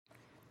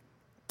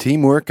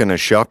Teamwork in a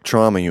shock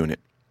trauma unit.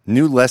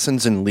 New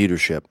lessons in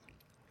leadership.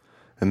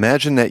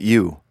 Imagine that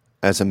you,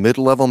 as a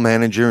mid-level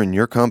manager in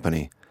your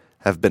company,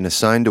 have been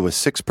assigned to a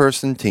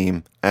 6-person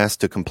team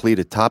asked to complete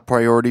a top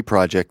priority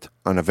project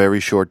on a very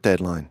short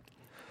deadline.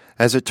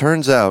 As it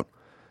turns out,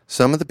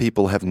 some of the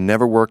people have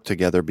never worked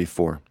together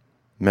before.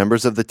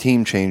 Members of the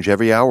team change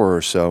every hour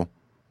or so.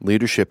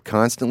 Leadership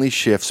constantly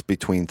shifts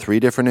between 3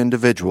 different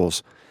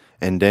individuals,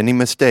 and any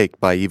mistake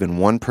by even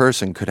one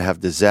person could have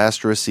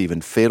disastrous,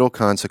 even fatal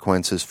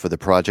consequences for the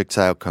project's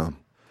outcome.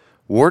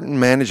 Wharton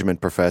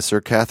management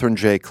professor Catherine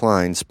J.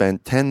 Klein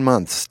spent 10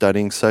 months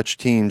studying such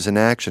teams in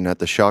action at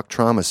the Shock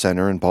Trauma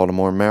Center in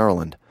Baltimore,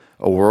 Maryland,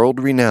 a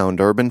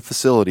world-renowned urban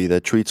facility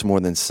that treats more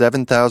than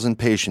 7,000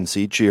 patients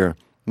each year,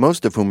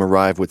 most of whom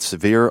arrive with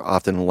severe,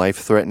 often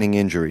life-threatening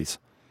injuries.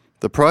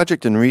 The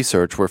project and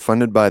research were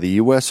funded by the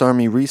U.S.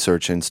 Army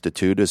Research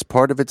Institute as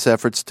part of its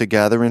efforts to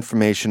gather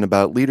information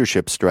about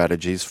leadership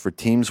strategies for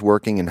teams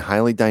working in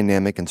highly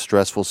dynamic and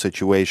stressful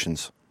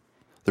situations.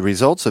 The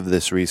results of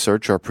this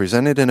research are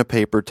presented in a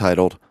paper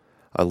titled,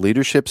 A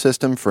Leadership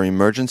System for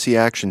Emergency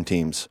Action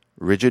Teams,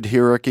 Rigid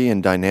Hierarchy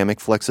and Dynamic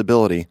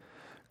Flexibility,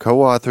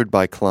 co-authored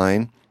by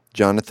Klein,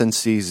 Jonathan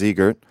C.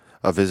 Ziegert,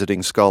 a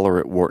visiting scholar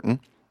at Wharton,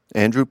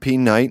 Andrew P.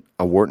 Knight,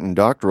 a Wharton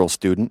doctoral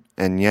student,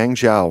 and Yang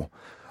Zhao,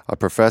 a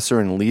professor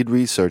and lead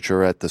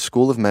researcher at the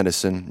School of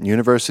Medicine,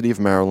 University of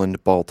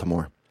Maryland,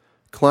 Baltimore.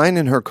 Klein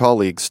and her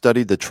colleagues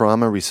studied the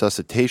Trauma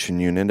Resuscitation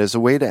Unit as a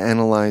way to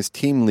analyze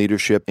team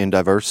leadership in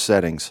diverse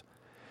settings.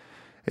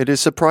 It is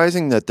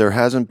surprising that there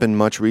hasn't been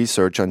much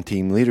research on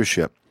team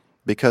leadership,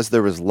 because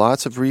there is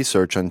lots of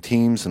research on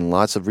teams and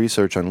lots of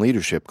research on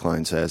leadership,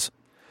 Klein says.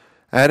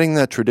 Adding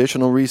that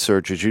traditional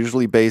research is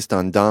usually based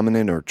on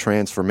dominant or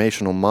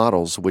transformational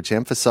models which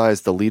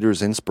emphasize the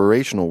leader's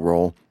inspirational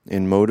role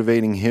in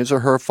motivating his or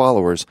her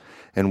followers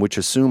and which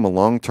assume a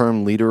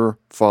long-term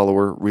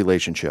leader-follower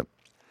relationship.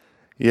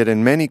 Yet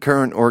in many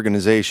current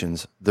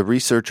organizations, the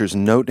researchers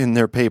note in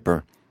their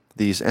paper,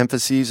 these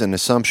emphases and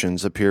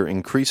assumptions appear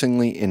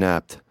increasingly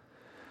inapt.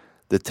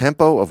 The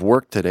tempo of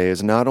work today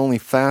is not only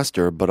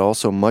faster but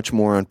also much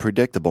more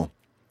unpredictable.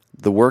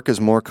 The work is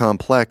more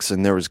complex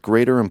and there is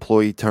greater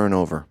employee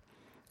turnover.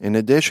 In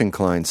addition,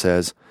 Klein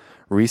says,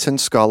 recent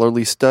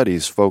scholarly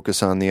studies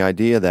focus on the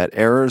idea that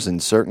errors in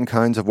certain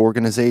kinds of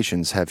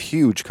organizations have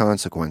huge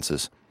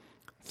consequences.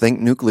 Think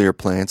nuclear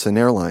plants and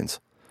airlines.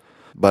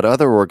 But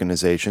other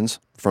organizations,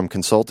 from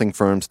consulting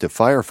firms to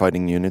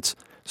firefighting units,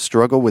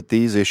 struggle with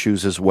these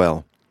issues as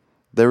well.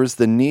 There is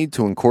the need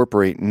to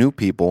incorporate new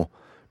people,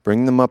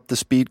 bring them up to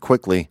speed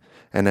quickly,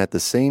 and at the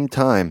same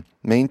time,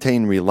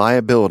 maintain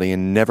reliability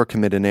and never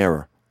commit an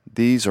error.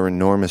 These are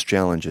enormous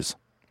challenges.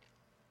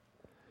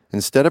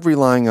 Instead of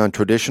relying on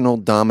traditional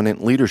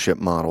dominant leadership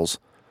models,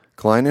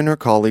 Klein and her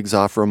colleagues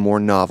offer a more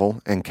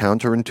novel and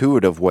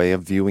counterintuitive way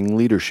of viewing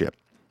leadership.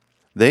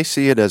 They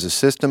see it as a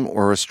system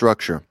or a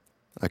structure,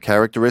 a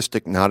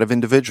characteristic not of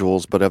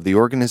individuals but of the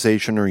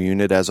organization or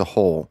unit as a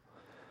whole.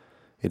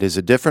 It is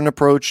a different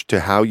approach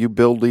to how you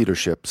build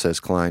leadership, says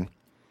Klein.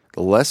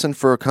 The lesson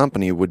for a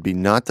company would be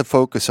not to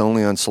focus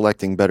only on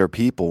selecting better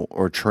people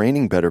or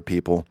training better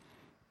people.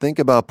 Think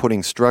about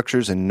putting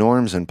structures and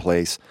norms in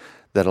place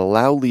that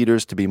allow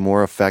leaders to be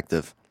more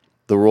effective.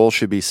 The role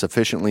should be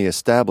sufficiently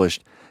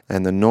established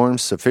and the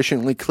norms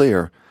sufficiently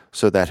clear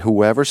so that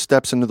whoever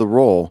steps into the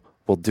role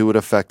will do it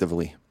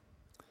effectively.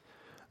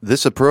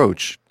 This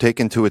approach,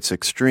 taken to its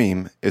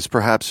extreme, is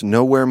perhaps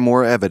nowhere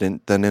more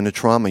evident than in a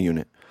trauma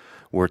unit,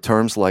 where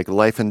terms like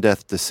life and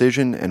death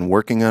decision and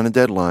working on a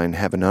deadline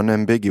have an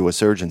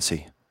unambiguous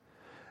urgency.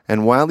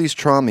 And while these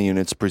trauma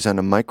units present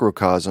a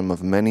microcosm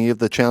of many of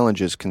the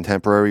challenges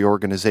contemporary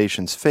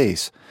organizations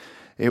face,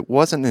 it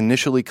wasn't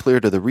initially clear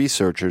to the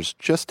researchers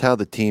just how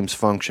the teams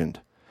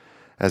functioned.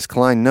 As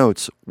Klein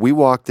notes, we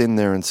walked in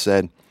there and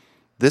said,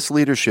 "This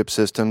leadership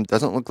system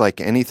doesn't look like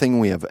anything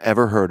we have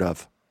ever heard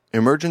of."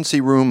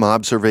 Emergency room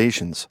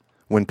observations.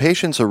 When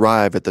patients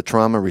arrive at the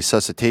Trauma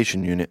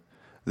Resuscitation Unit,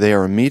 they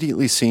are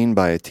immediately seen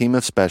by a team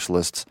of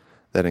specialists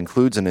that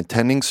includes an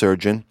attending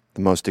surgeon,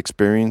 the most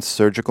experienced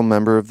surgical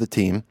member of the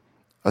team,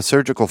 a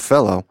surgical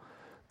fellow,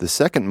 the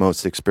second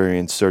most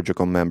experienced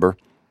surgical member,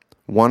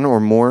 one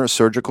or more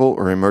surgical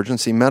or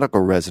emergency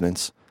medical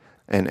residents,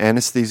 an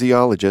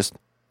anesthesiologist,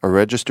 a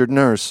registered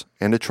nurse,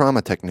 and a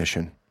trauma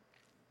technician.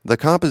 The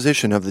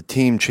composition of the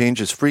team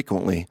changes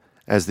frequently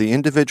as the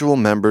individual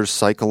members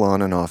cycle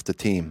on and off the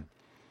team.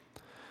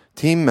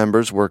 Team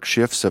members work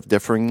shifts of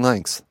differing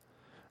lengths.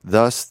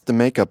 Thus, the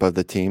makeup of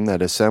the team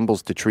that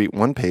assembles to treat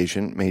one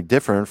patient may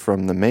differ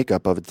from the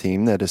makeup of a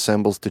team that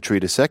assembles to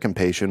treat a second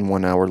patient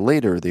 1 hour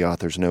later, the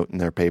authors note in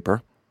their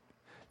paper.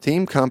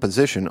 Team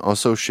composition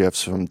also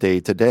shifts from day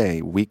to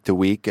day, week to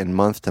week, and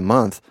month to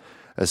month,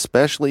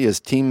 especially as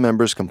team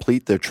members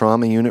complete their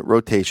trauma unit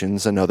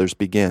rotations and others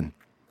begin.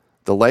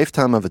 The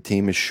lifetime of a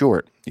team is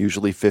short,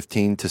 usually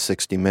 15 to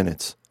 60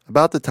 minutes,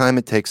 about the time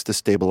it takes to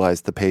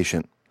stabilize the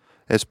patient.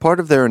 As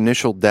part of their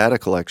initial data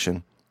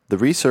collection, the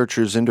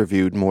researchers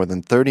interviewed more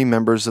than 30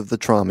 members of the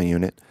trauma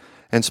unit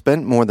and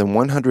spent more than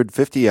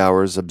 150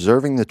 hours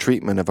observing the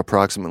treatment of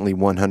approximately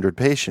 100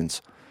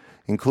 patients,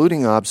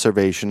 including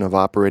observation of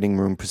operating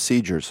room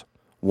procedures.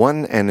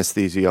 One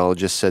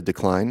anesthesiologist said to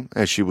Klein,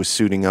 as she was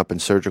suiting up in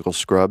surgical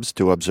scrubs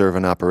to observe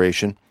an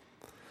operation,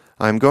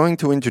 "I'm going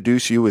to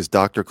introduce you as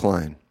Dr.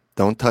 Klein.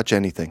 Don't touch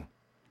anything."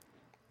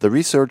 The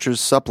researchers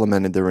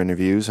supplemented their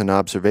interviews and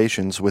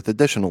observations with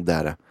additional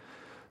data,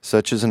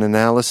 such as an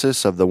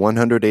analysis of the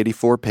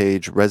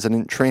 184-page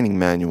resident training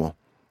manual,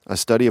 a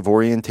study of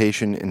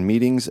orientation in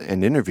meetings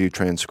and interview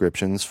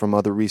transcriptions from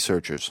other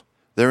researchers.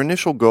 Their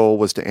initial goal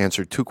was to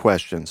answer two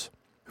questions.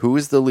 Who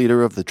is the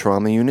leader of the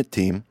trauma unit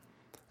team,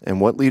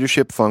 and what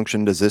leadership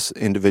function does this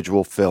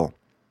individual fill?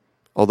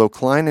 Although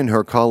Klein and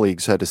her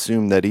colleagues had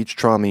assumed that each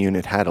trauma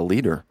unit had a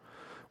leader,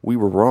 we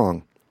were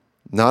wrong.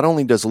 Not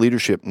only does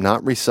leadership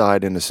not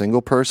reside in a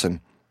single person,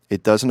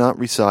 it does not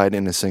reside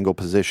in a single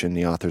position,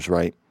 the authors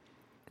write.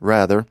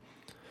 Rather,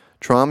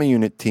 trauma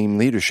unit team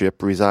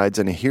leadership resides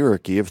in a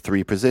hierarchy of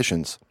three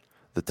positions.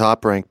 The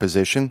top-ranked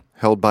position,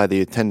 held by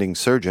the attending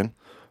surgeon,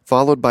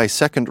 followed by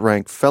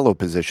second-ranked fellow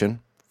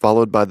position,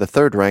 followed by the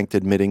third-ranked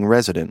admitting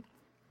resident.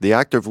 The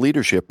active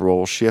leadership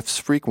role shifts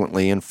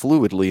frequently and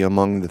fluidly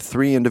among the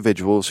three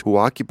individuals who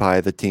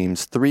occupy the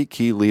team's three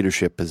key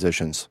leadership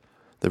positions.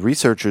 The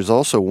researchers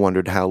also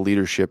wondered how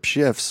leadership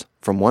shifts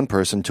from one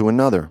person to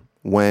another,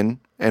 when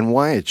and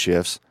why it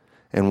shifts,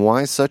 and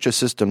why such a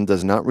system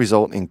does not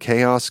result in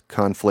chaos,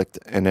 conflict,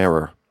 and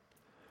error.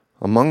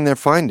 Among their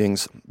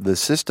findings, the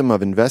system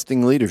of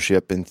investing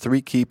leadership in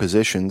three key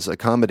positions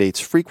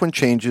accommodates frequent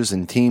changes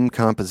in team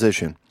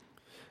composition.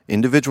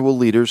 Individual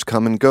leaders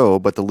come and go,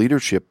 but the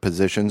leadership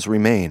positions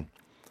remain.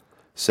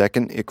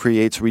 Second, it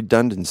creates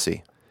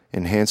redundancy,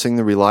 enhancing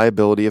the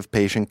reliability of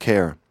patient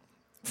care.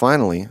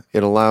 Finally,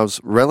 it allows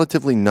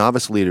relatively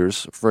novice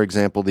leaders, for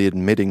example the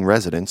admitting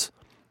residents,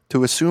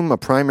 to assume a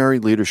primary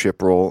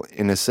leadership role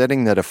in a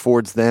setting that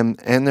affords them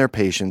and their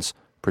patients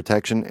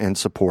protection and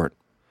support.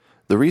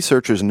 The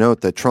researchers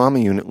note that trauma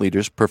unit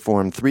leaders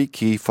perform three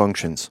key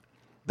functions.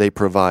 They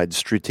provide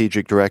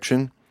strategic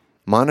direction,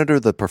 monitor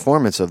the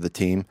performance of the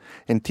team,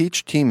 and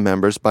teach team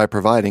members by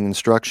providing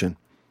instruction.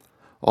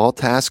 All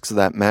tasks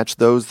that match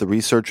those the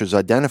researchers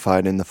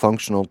identified in the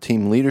functional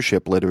team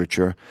leadership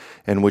literature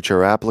and which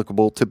are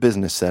applicable to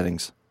business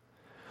settings.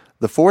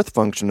 The fourth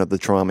function of the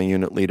trauma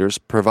unit leaders,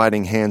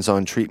 providing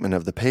hands-on treatment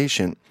of the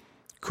patient,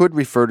 could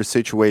refer to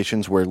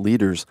situations where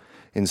leaders,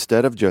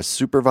 instead of just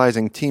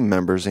supervising team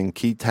members in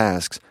key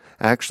tasks,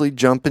 actually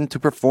jump in to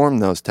perform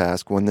those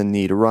tasks when the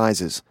need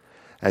arises,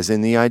 as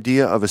in the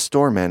idea of a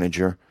store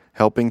manager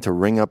helping to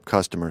ring up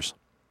customers.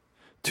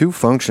 Two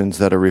functions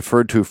that are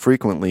referred to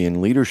frequently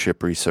in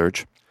leadership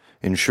research,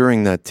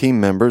 ensuring that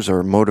team members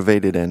are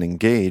motivated and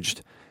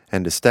engaged,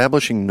 and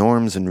establishing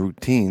norms and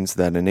routines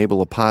that enable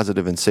a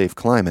positive and safe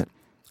climate,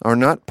 are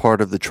not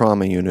part of the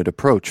trauma unit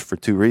approach for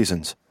two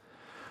reasons.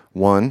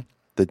 One,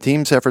 the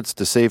team's efforts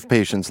to save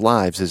patients'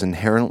 lives is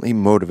inherently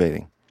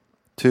motivating.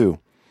 Two,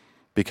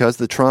 because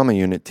the trauma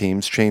unit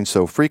teams change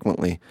so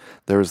frequently,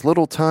 there is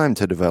little time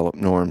to develop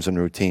norms and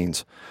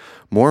routines.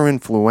 More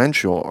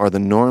influential are the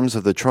norms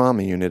of the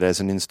trauma unit as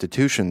an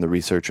institution, the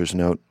researchers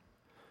note.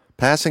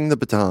 Passing the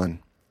baton.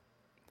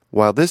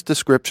 While this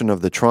description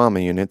of the trauma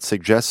unit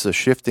suggests a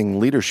shifting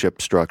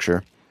leadership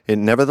structure, it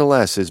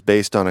nevertheless is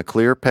based on a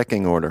clear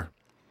pecking order.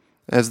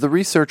 As the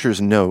researchers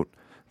note,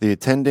 the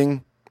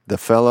attending, the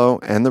fellow,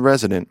 and the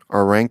resident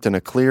are ranked in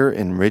a clear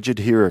and rigid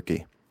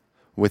hierarchy,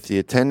 with the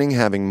attending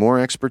having more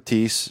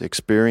expertise,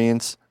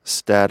 experience,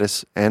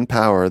 status, and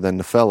power than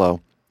the fellow,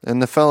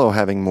 and the fellow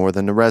having more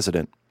than the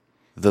resident.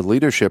 The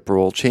leadership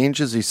role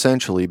changes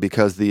essentially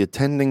because the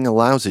attending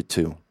allows it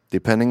to,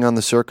 depending on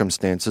the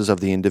circumstances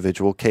of the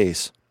individual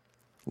case.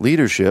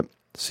 Leadership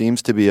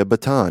seems to be a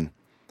baton,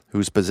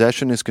 whose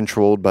possession is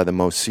controlled by the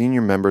most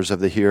senior members of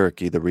the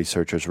hierarchy, the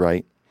researchers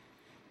write.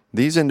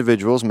 These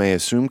individuals may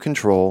assume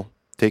control,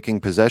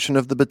 taking possession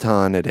of the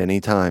baton at any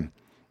time.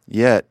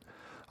 Yet,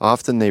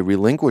 often they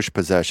relinquish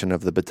possession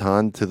of the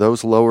baton to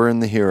those lower in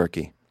the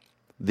hierarchy.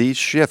 These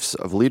shifts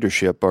of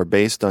leadership are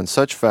based on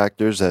such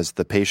factors as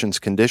the patient's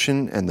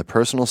condition and the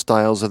personal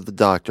styles of the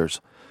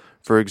doctors,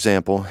 for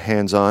example,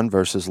 hands-on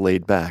versus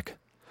laid back.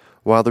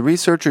 While the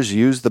researchers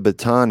use the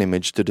baton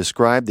image to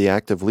describe the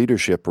active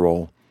leadership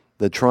role,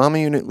 the trauma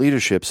unit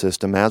leadership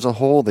system as a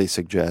whole, they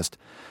suggest,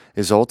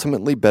 is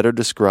ultimately better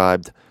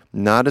described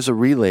not as a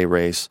relay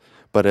race,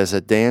 but as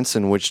a dance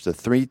in which the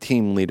three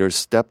team leaders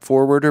step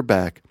forward or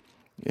back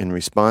in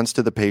response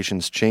to the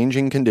patient's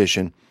changing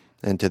condition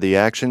and to the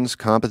actions,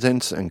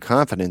 competence, and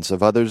confidence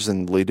of others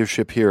in the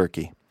leadership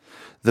hierarchy.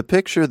 The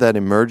picture that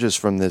emerges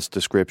from this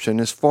description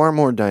is far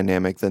more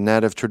dynamic than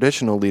that of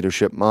traditional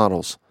leadership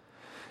models.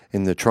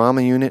 In the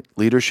trauma unit,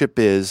 leadership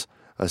is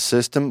a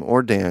system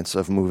or dance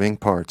of moving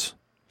parts.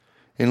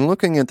 In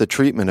looking at the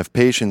treatment of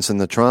patients in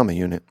the trauma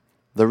unit,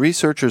 the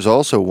researchers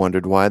also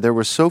wondered why there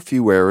were so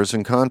few errors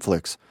and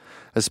conflicts,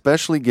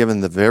 especially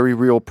given the very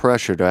real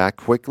pressure to act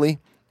quickly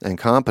and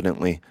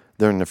competently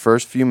during the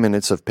first few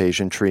minutes of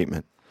patient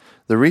treatment.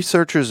 The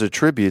researchers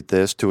attribute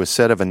this to a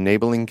set of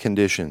enabling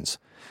conditions,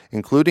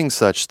 including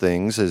such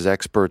things as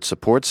expert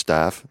support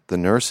staff, the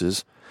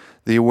nurses,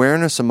 the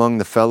awareness among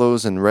the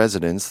fellows and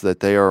residents that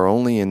they are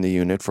only in the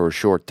unit for a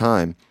short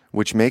time,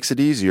 which makes it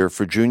easier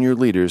for junior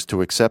leaders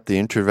to accept the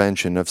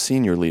intervention of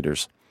senior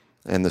leaders,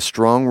 and the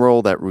strong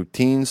role that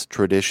routines,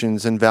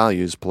 traditions, and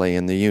values play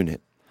in the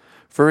unit.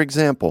 For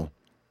example,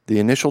 the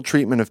initial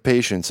treatment of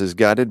patients is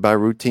guided by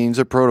routines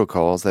or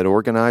protocols that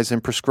organize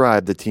and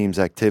prescribe the team's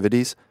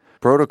activities,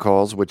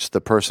 protocols which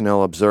the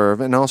personnel observe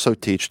and also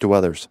teach to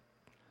others.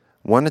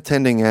 One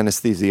attending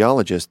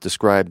anesthesiologist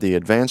described the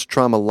Advanced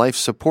Trauma Life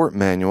Support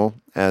Manual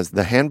as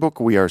the handbook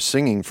we are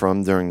singing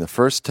from during the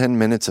first 10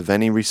 minutes of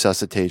any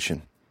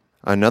resuscitation.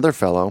 Another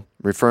fellow,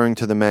 referring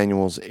to the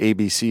manual's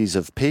ABCs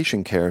of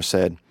patient care,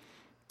 said,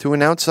 "To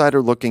an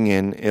outsider looking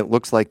in, it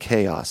looks like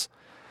chaos,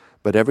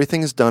 but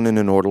everything is done in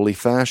an orderly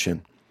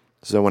fashion.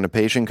 So when a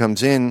patient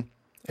comes in,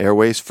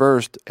 airways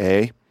first,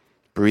 A,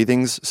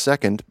 breathing's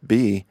second,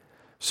 B,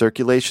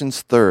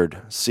 circulation's third,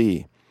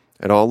 C.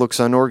 It all looks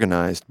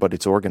unorganized, but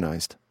it's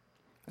organized."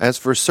 As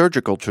for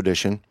surgical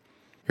tradition,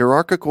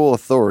 hierarchical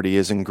authority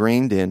is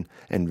ingrained in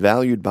and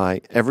valued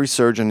by every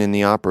surgeon in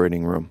the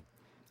operating room.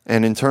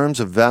 And in terms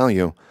of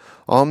value,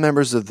 all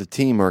members of the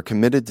team are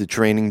committed to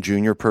training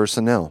junior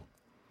personnel.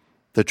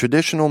 The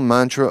traditional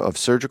mantra of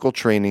surgical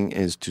training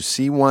is to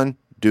see one,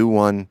 do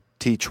one,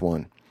 teach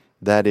one.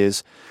 That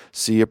is,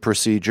 see a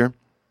procedure,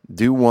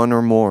 do one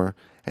or more,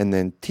 and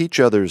then teach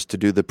others to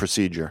do the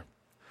procedure.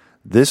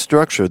 This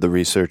structure, the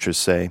researchers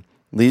say,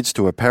 leads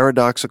to a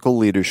paradoxical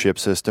leadership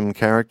system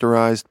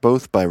characterized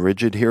both by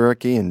rigid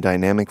hierarchy and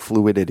dynamic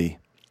fluidity.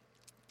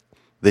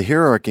 The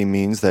hierarchy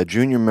means that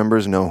junior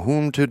members know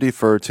whom to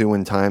defer to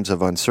in times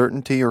of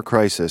uncertainty or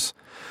crisis.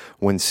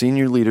 When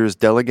senior leaders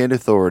delegate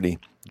authority,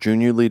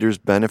 junior leaders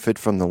benefit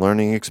from the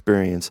learning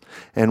experience,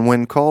 and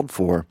when called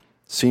for,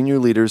 senior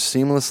leaders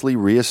seamlessly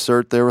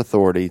reassert their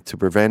authority to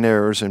prevent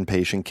errors in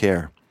patient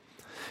care.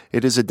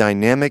 It is a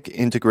dynamic,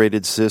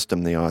 integrated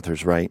system, the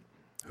authors write,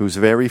 whose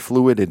very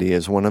fluidity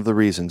is one of the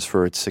reasons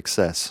for its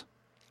success.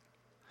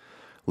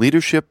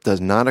 Leadership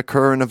does not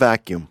occur in a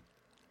vacuum.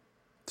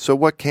 So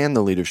what can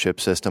the leadership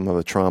system of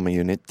a trauma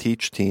unit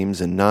teach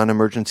teams in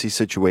non-emergency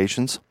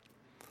situations?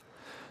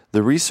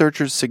 The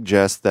researchers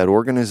suggest that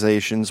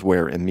organizations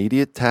where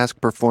immediate task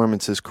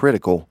performance is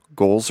critical,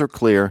 goals are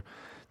clear,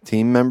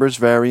 team members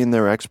vary in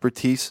their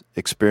expertise,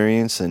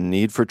 experience, and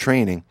need for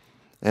training,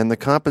 and the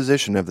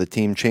composition of the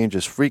team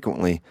changes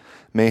frequently,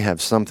 may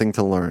have something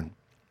to learn.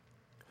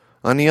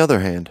 On the other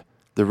hand,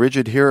 the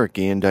rigid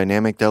hierarchy and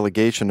dynamic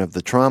delegation of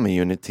the trauma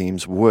unit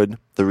teams would,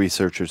 the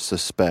researchers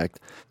suspect,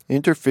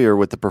 interfere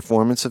with the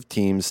performance of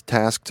teams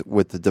tasked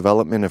with the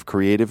development of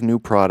creative new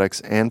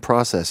products and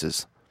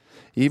processes.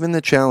 Even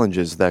the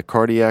challenges that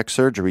cardiac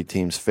surgery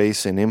teams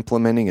face in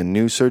implementing a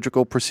new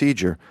surgical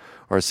procedure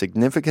are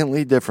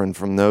significantly different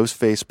from those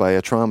faced by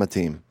a trauma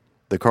team.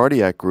 The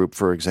cardiac group,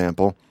 for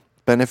example,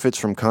 benefits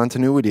from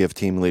continuity of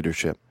team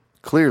leadership,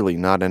 clearly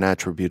not an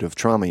attribute of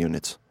trauma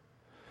units.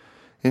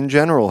 In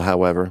general,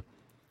 however,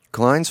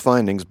 Klein's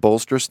findings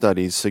bolster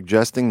studies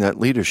suggesting that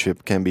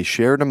leadership can be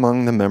shared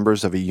among the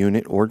members of a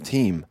unit or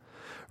team,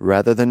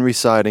 rather than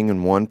residing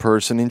in one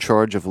person in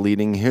charge of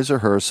leading his or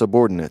her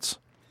subordinates.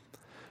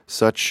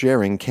 Such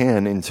sharing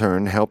can, in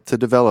turn, help to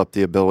develop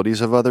the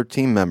abilities of other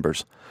team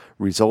members,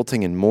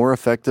 resulting in more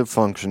effective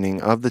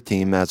functioning of the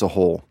team as a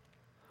whole.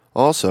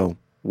 Also,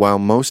 while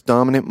most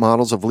dominant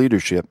models of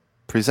leadership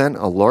present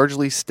a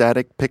largely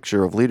static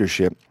picture of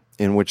leadership,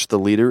 in which the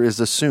leader is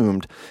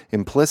assumed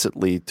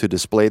implicitly to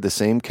display the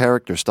same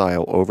character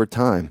style over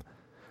time,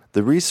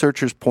 the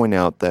researchers point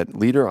out that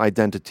leader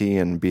identity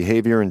and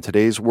behavior in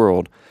today's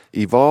world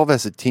evolve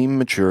as a team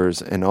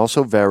matures and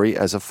also vary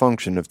as a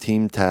function of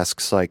team task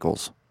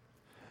cycles.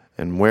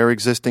 And where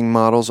existing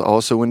models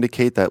also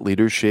indicate that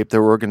leaders shape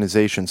their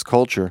organization's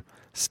culture,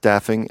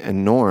 staffing,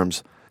 and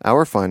norms,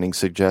 our findings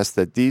suggest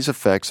that these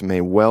effects may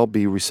well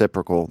be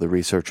reciprocal, the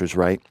researchers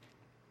write.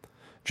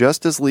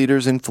 Just as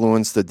leaders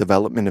influence the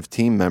development of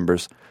team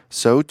members,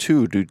 so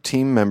too do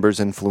team members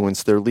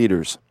influence their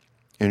leaders.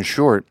 In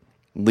short,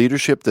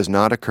 leadership does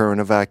not occur in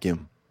a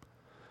vacuum.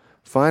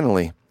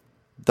 Finally,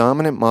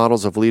 dominant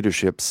models of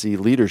leadership see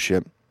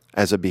leadership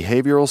as a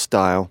behavioral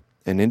style,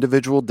 an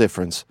individual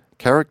difference,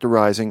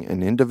 characterizing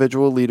an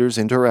individual leader's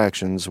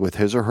interactions with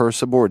his or her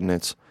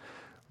subordinates.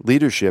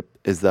 Leadership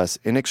is thus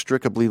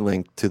inextricably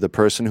linked to the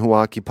person who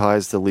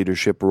occupies the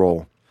leadership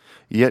role.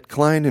 Yet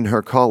Klein and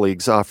her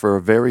colleagues offer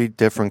a very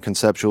different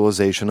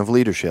conceptualization of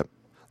leadership.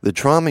 The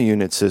trauma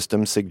unit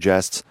system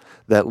suggests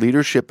that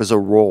leadership is a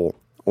role,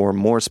 or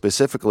more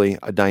specifically,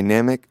 a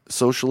dynamic,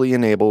 socially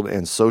enabled,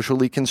 and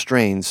socially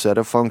constrained set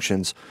of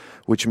functions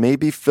which may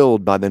be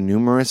filled by the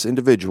numerous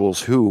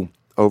individuals who,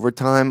 over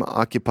time,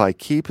 occupy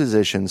key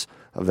positions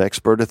of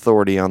expert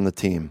authority on the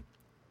team.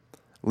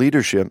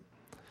 Leadership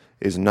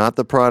is not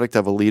the product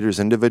of a leader's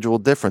individual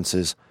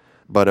differences,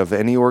 but of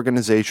any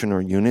organization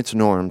or unit's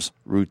norms,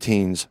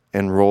 routines,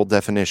 and role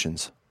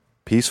definitions.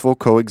 Peaceful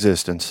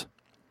coexistence.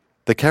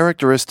 The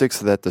characteristics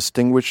that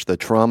distinguish the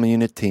trauma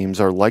unit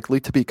teams are likely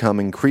to become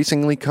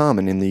increasingly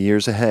common in the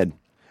years ahead.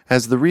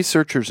 As the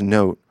researchers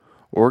note,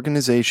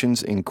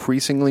 organizations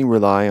increasingly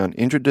rely on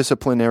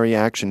interdisciplinary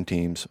action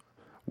teams.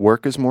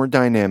 Work is more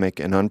dynamic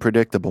and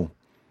unpredictable.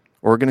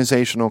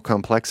 Organizational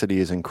complexity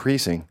is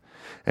increasing,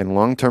 and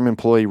long-term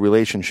employee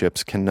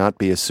relationships cannot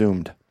be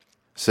assumed.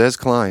 Says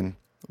Klein,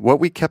 what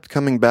we kept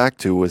coming back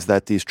to was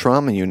that these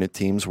trauma unit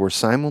teams were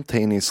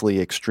simultaneously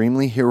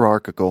extremely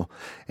hierarchical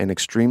and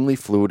extremely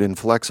fluid and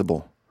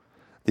flexible.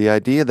 The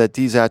idea that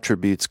these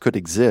attributes could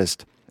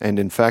exist, and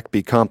in fact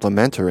be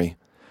complementary,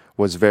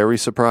 was very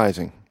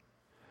surprising.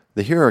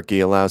 The hierarchy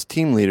allows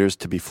team leaders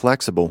to be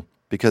flexible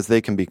because they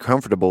can be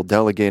comfortable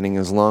delegating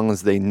as long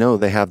as they know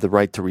they have the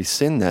right to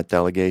rescind that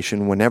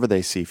delegation whenever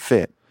they see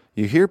fit.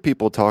 You hear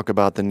people talk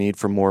about the need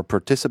for more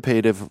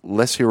participative,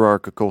 less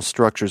hierarchical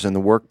structures in the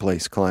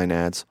workplace, Klein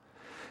adds.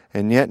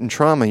 And yet in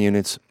trauma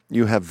units,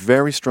 you have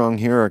very strong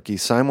hierarchy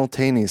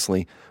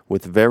simultaneously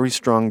with very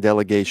strong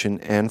delegation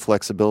and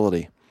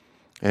flexibility.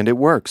 And it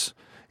works,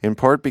 in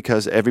part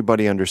because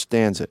everybody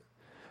understands it.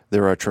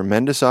 There are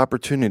tremendous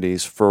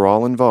opportunities for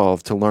all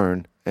involved to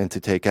learn and to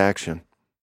take action.